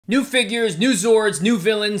New figures, new Zords, new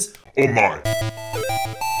villains. Oh my.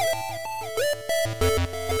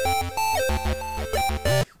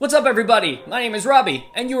 What's up everybody? My name is Robbie,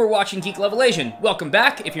 and you are watching Geek Levelation. Welcome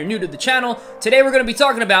back if you're new to the channel. Today we're going to be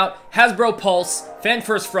talking about Hasbro Pulse Fan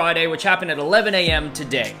First Friday, which happened at 11 a.m.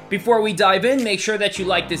 today. Before we dive in, make sure that you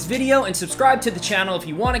like this video and subscribe to the channel if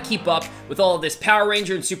you want to keep up with all of this Power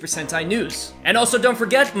Ranger and Super Sentai news. And also don't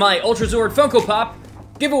forget my Ultrazord Funko Pop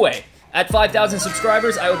giveaway. At 5,000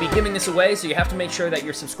 subscribers, I will be giving this away, so you have to make sure that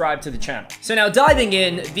you're subscribed to the channel. So now, diving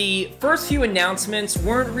in, the first few announcements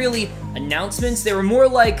weren't really announcements, they were more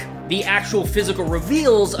like the actual physical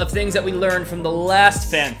reveals of things that we learned from the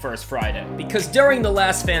last Fan First Friday. Because during the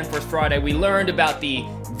last Fan First Friday, we learned about the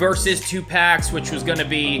Versus 2-packs, which was gonna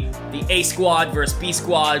be the A Squad versus B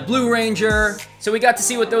Squad Blue Ranger. So we got to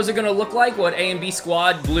see what those are gonna look like, what A and B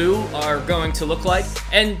Squad Blue are going to look like.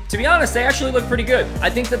 And to be honest, they actually look pretty good. I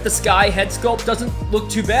think that the Sky head sculpt doesn't look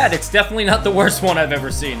too bad. It's definitely not the worst one I've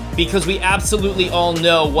ever seen, because we absolutely all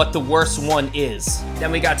know what the worst one is.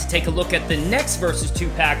 Then we got to take a look at the next Versus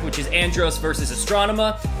 2-pack, which is Andros versus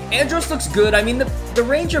Astronema. Andros looks good. I mean, the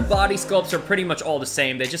Ranger body sculpts are pretty much all the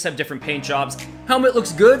same. They just have different paint jobs. Helmet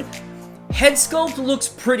looks good. Head sculpt looks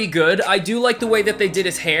pretty good. I do like the way that they did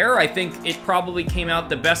his hair. I think it probably came out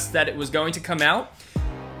the best that it was going to come out.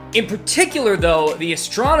 In particular, though, the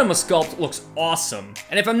Astronema sculpt looks awesome.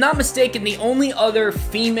 And if I'm not mistaken, the only other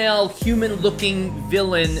female human-looking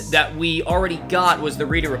villain that we already got was the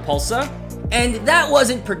Rita Repulsa. And that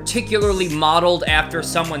wasn't particularly modeled after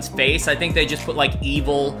someone's face. I think they just put, like,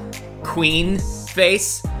 evil queen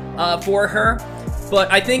face for her.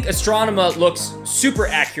 But I think Astronema looks super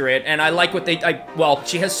accurate, and I like what well,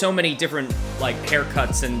 she has so many different, like,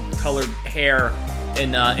 haircuts and colored hair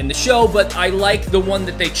in the show, but I like the one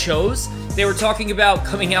that they chose. They were talking about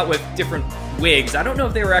coming out with different wigs. I don't know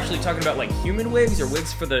if they were actually talking about, like, human wigs or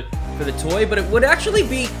wigs for the toy, but it would actually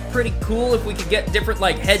be pretty cool if we could get different,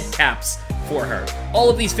 like, head caps for her. All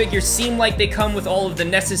of these figures seem like they come with all of the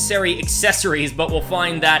necessary accessories, but we'll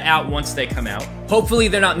find that out once they come out. Hopefully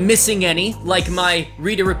they're not missing any, like my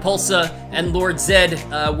Rita Repulsa and Lord Zed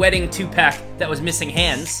wedding 2-pack that was missing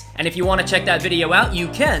hands. And if you want to check that video out, you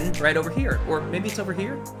can right over here. Or maybe it's over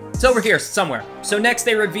here? It's over here somewhere. So next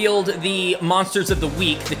they revealed the Monsters of the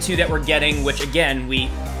Week, the two that we're getting, which again, we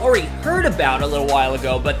already heard about a little while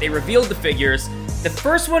ago, but they revealed the figures. The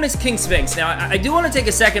first one is King Sphinx. Now, I do want to take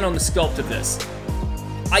a second on the sculpt of this.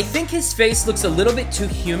 I think his face looks a little bit too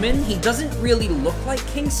human. He doesn't really look like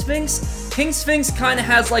King Sphinx. King Sphinx kind of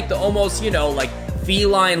has like the almost, you know, like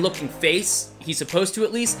feline-looking face. He's supposed to,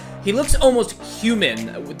 at least. He looks almost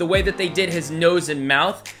human with the way that they did his nose and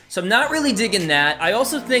mouth. So I'm not really digging that. I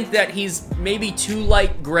also think that he's maybe too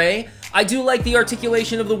light gray. I do like the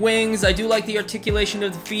articulation of the wings. I do like the articulation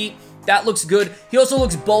of the feet. That looks good. He also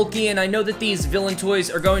looks bulky, and I know that these villain toys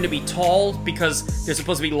are going to be tall because they're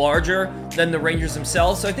supposed to be larger than the Rangers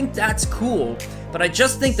themselves, so I think that's cool. But I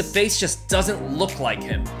just think the face just doesn't look like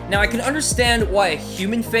him. Now, I can understand why a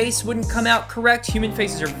human face wouldn't come out correct. Human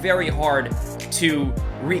faces are very hard to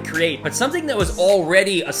recreate, but something that was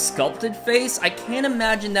already a sculpted face, I can't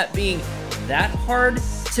imagine that being that hard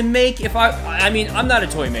to make. If I mean, I'm not a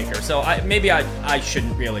toy maker, so maybe I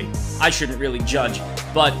shouldn't really judge.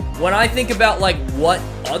 But when I think about, like, what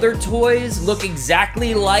other toys look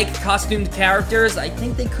exactly like costumed characters, I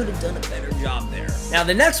think they could have done a better job there. Now,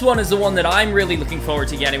 the next one is the one that I'm really looking forward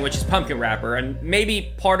to getting, which is Pumpkin Wrapper, and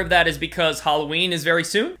maybe part of that is because Halloween is very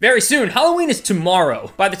soon. Very soon! Halloween is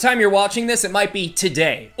tomorrow. By the time you're watching this, it might be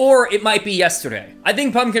today. Or it might be yesterday. I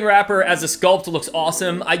think Pumpkin Wrapper as a sculpt looks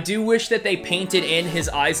awesome. I do wish that they painted in his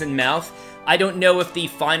eyes and mouth. I don't know if the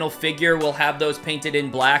final figure will have those painted in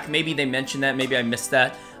black. Maybe they mentioned that, maybe I missed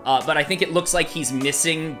that. But I think it looks like he's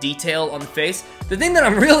missing detail on the face. The thing that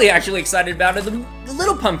I'm really actually excited about are the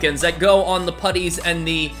little pumpkins that go on the putties and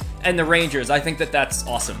the Rangers. I think that that's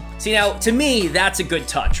awesome. See, now, to me, that's a good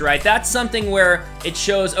touch, right? That's something where it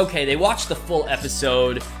shows, okay, they watched the full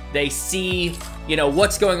episode, they see, you know,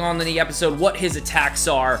 what's going on in the episode, what his attacks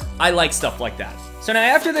are. I like stuff like that. So now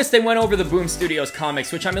after this, they went over the Boom Studios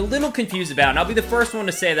comics, which I'm a little confused about, and I'll be the first one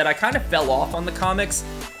to say that I kind of fell off on the comics.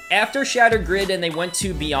 After Shattered Grid and they went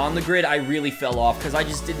to Beyond the Grid, I really fell off because I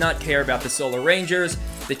just did not care about the Solar Rangers,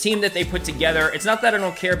 the team that they put together. It's not that I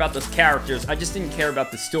don't care about those characters, I just didn't care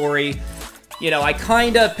about the story. You know, I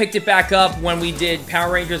kind of picked it back up when we did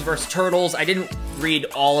Power Rangers vs. Turtles. I didn't read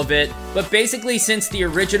all of it, but basically since the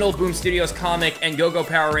original Boom Studios comic and Go-Go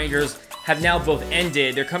Power Rangers have now both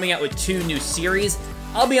ended, they're coming out with 2 new series.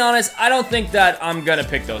 I'll be honest, I don't think that I'm gonna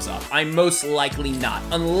pick those up. I'm most likely not,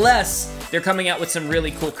 unless they're coming out with some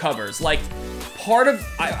really cool covers. Like, part of,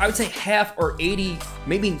 I would say half or 80,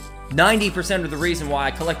 maybe 90% of the reason why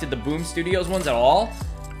I collected the Boom Studios ones at all,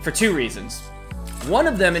 for two reasons. One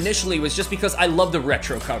of them initially was just because I love the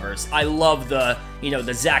retro covers. I love the,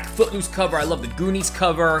 the Zack Footloose cover, I love the Goonies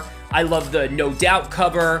cover, I love the No Doubt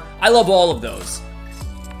cover, I love all of those.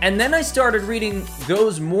 And then I started reading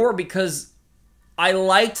those more because I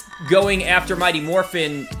liked going after Mighty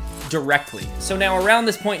Morphin directly. So now around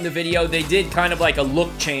this point in the video, they did kind of like a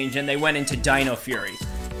look change and they went into Dino Fury.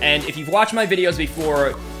 And if you've watched my videos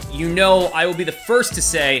before, you know I will be the first to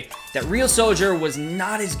say that Real Soldier was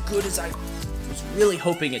not as good as I was really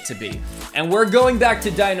hoping it to be. And we're going back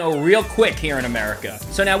to Dino real quick here in America.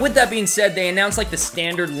 So now with that being said, they announced like the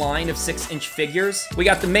standard line of 6-inch figures. We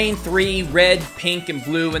got the main three, red, pink, and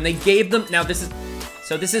blue, and they gave them, now this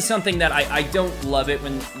is something that I don't love it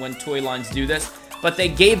when toy lines do this, but they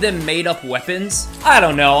gave them made-up weapons. I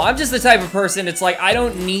don't know, I'm just the type of person, it's like, I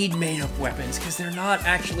don't need made-up weapons, because they're not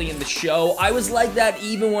actually in the show. I was like that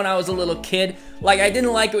even when I was a little kid. Like, I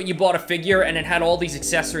didn't like it when you bought a figure and it had all these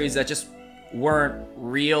accessories that just weren't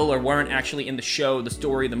real or weren't actually in the show, the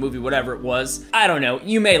story, the movie, whatever it was. I don't know,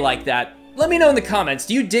 you may like that. Let me know in the comments,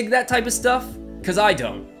 do you dig that type of stuff? Because I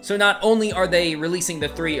don't. So not only are they releasing the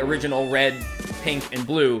 3 original red, pink, and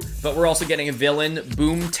blue, but we're also getting a villain,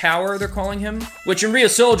 Boom Tower, they're calling him. Which in Real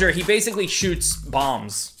Soldier, he basically shoots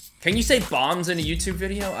bombs. Can you say bombs in a YouTube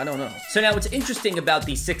video? I don't know. So now what's interesting about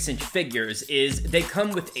these 6-inch figures is they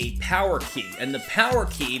come with a power key, and the power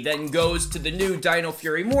key then goes to the new Dino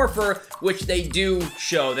Fury Morpher, which they do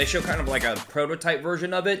show. They show kind of like a prototype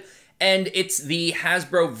version of it. And it's the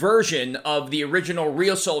Hasbro version of the original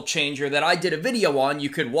Real Soul Changer that I did a video on. You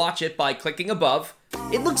could watch it by clicking above.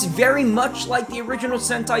 It looks very much like the original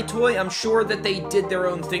Sentai toy. I'm sure that they did their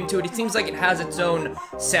own thing to it. It seems like it has its own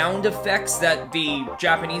sound effects that the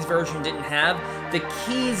Japanese version didn't have. The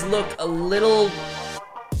keys look a little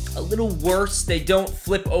worse. They don't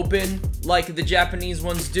flip open like the Japanese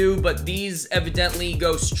ones do, but these evidently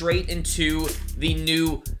go straight into the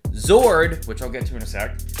new Zord, which I'll get to in a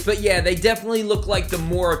sec. But yeah, they definitely look like the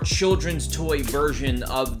more children's toy version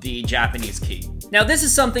of the Japanese key. Now this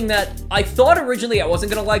is something that I thought originally I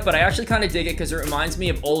wasn't gonna like, but I actually kind of dig it because it reminds me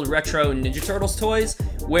of old retro Ninja Turtles toys,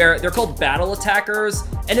 where they're called Battle Attackers,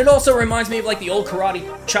 and it also reminds me of like the old Karate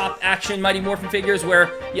Chop action Mighty Morphin figures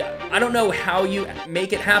where, yeah, I don't know how you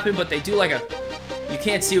make it happen, but they do like a, you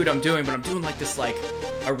can't see what I'm doing, but I'm doing like this like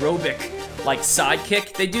aerobic like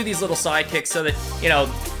sidekick. They do these little sidekicks so that,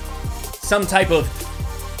 some type of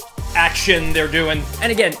action they're doing.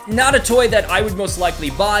 And again, not a toy that I would most likely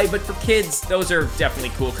buy, but for kids, those are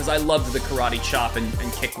definitely cool because I loved the Karate Chop and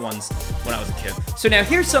kick ones when I was a kid. So now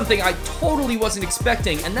here's something I totally wasn't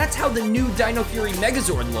expecting, and that's how the new Dino Fury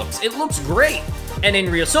Megazord looks. It looks great. And in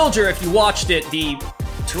Real Soldier, if you watched it, the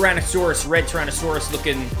Tyrannosaurus, red Tyrannosaurus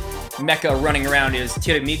looking mecha running around is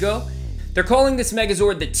Tiramigo. They're calling this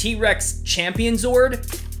Megazord the T-Rex Champion Zord.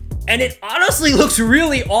 And it honestly looks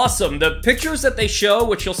really awesome. The pictures that they show,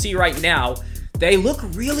 which you'll see right now, they look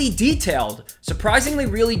really detailed. Surprisingly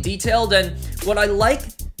really detailed, and what I like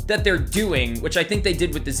that they're doing, which I think they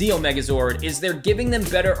did with the Zeo Megazord, is they're giving them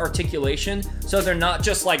better articulation, so they're not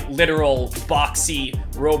just like literal boxy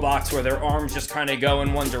robots where their arms just kind of go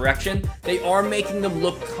in one direction. They are making them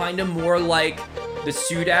look kind of more like the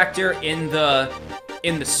suit actor in the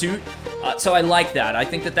suit. So I like that. I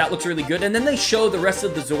think that that looks really good. And then they show the rest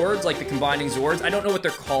of the Zords, like the combining Zords. I don't know what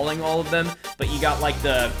they're calling all of them, but you got like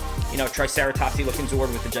the, Triceratopsy looking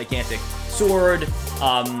Zord with the gigantic sword.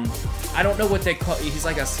 I don't know what they call, he's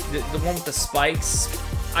like the one with the spikes.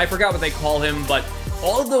 I forgot what they call him, but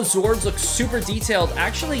all of those Zords look super detailed.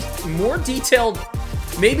 Actually, more detailed.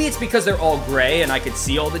 Maybe it's because they're all gray and I could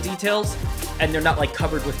see all the details and they're not like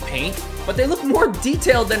covered with paint, but they look more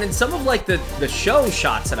detailed than in some of like the show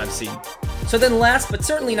shots that I've seen. So then last but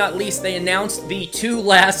certainly not least, they announced the 2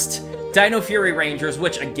 last Dino Fury Rangers,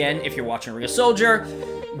 which again, if you're watching Real Soldier,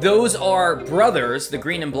 those are brothers, the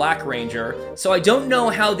Green and Black Ranger. So I don't know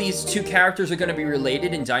how these 2 characters are going to be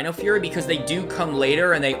related in Dino Fury because they do come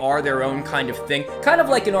later and they are their own kind of thing. Kind of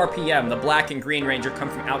like in RPM, the Black and Green Ranger come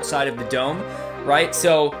from outside of the dome, right?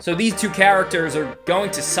 So these 2 characters are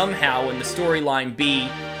going to somehow in the storyline be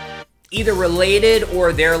either related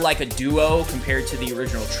or they're like a duo compared to the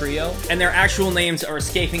original trio. And their actual names are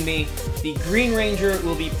escaping me. The Green Ranger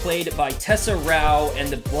will be played by Tessa Rao, and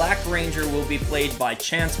the Black Ranger will be played by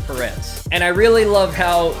Chance Perez. And I really love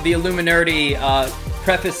how the Illuminati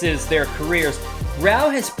prefaces their careers. Rao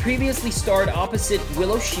has previously starred opposite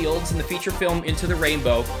Willow Shields in the feature film Into the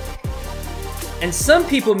Rainbow. And some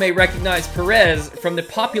people may recognize Perez from the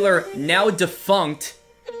popular, now defunct,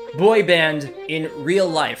 boy band in real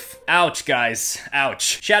life. Ouch, guys.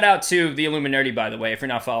 Ouch. Shout out to the Illuminati, by the way. If you're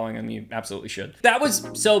not following them, you absolutely should. That was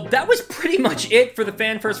pretty much it for the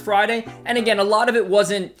Fan First Friday. And again, a lot of it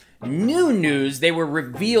wasn't new news. They were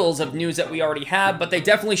reveals of news that we already have, but they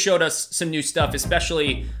definitely showed us some new stuff,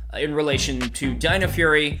 especially in relation to Dino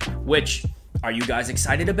Fury, which... Are you guys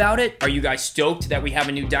excited about it? Are you guys stoked that we have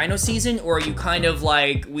a new Dino season? Or are you kind of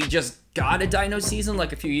like, we just got a Dino season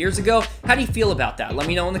like a few years ago? How do you feel about that? Let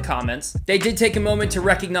me know in the comments. They did take a moment to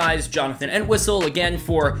recognize Jonathan Entwistle again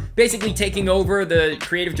for basically taking over the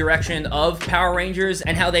creative direction of Power Rangers,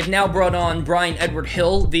 and how they've now brought on Brian Edward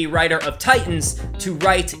Hill, the writer of Titans, to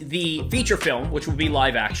write the feature film, which will be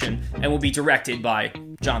live action and will be directed by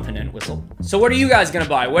Jonathan Entwistle. So what are you guys gonna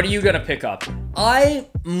buy? What are you gonna pick up? I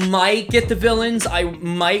might get the villains. I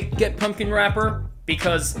might get Pumpkin Wrapper,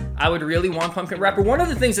 because I would really want Pumpkin Wrapper. One of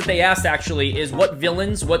the things that they asked, actually, is what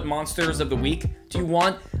villains, what monsters of the week do you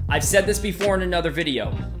want? I've said this before in another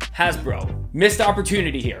video. Hasbro, missed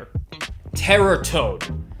opportunity here. Terror Toad.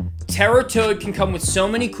 Terror Toad can come with so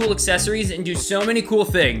many cool accessories and do so many cool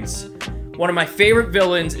things. One of my favorite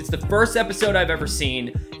villains. It's the first episode I've ever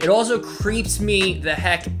seen. It also creeps me the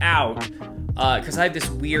heck out, because I have this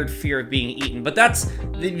weird fear of being eaten. But that's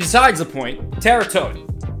besides the point. Terror Toad.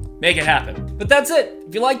 Make it happen. But that's it.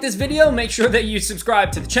 If you like this video, make sure that you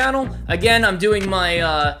subscribe to the channel. Again, I'm doing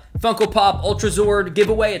my Funko Pop Ultrazord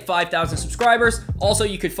giveaway at 5,000 subscribers. Also,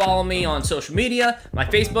 you could follow me on social media. My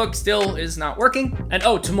Facebook still is not working. And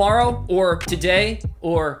oh, tomorrow or today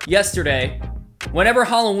or yesterday, whenever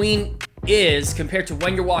Halloween is compared to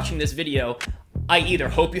when you're watching this video, I either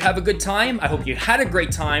hope you have a good time, I hope you had a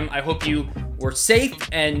great time, I hope you were safe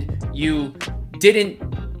and you didn't...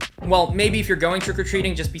 Well, maybe if you're going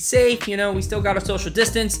trick-or-treating, just be safe, you know, we still got a social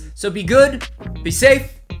distance. So be good, be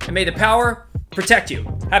safe, and may the power protect you.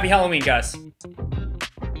 Happy Halloween, guys.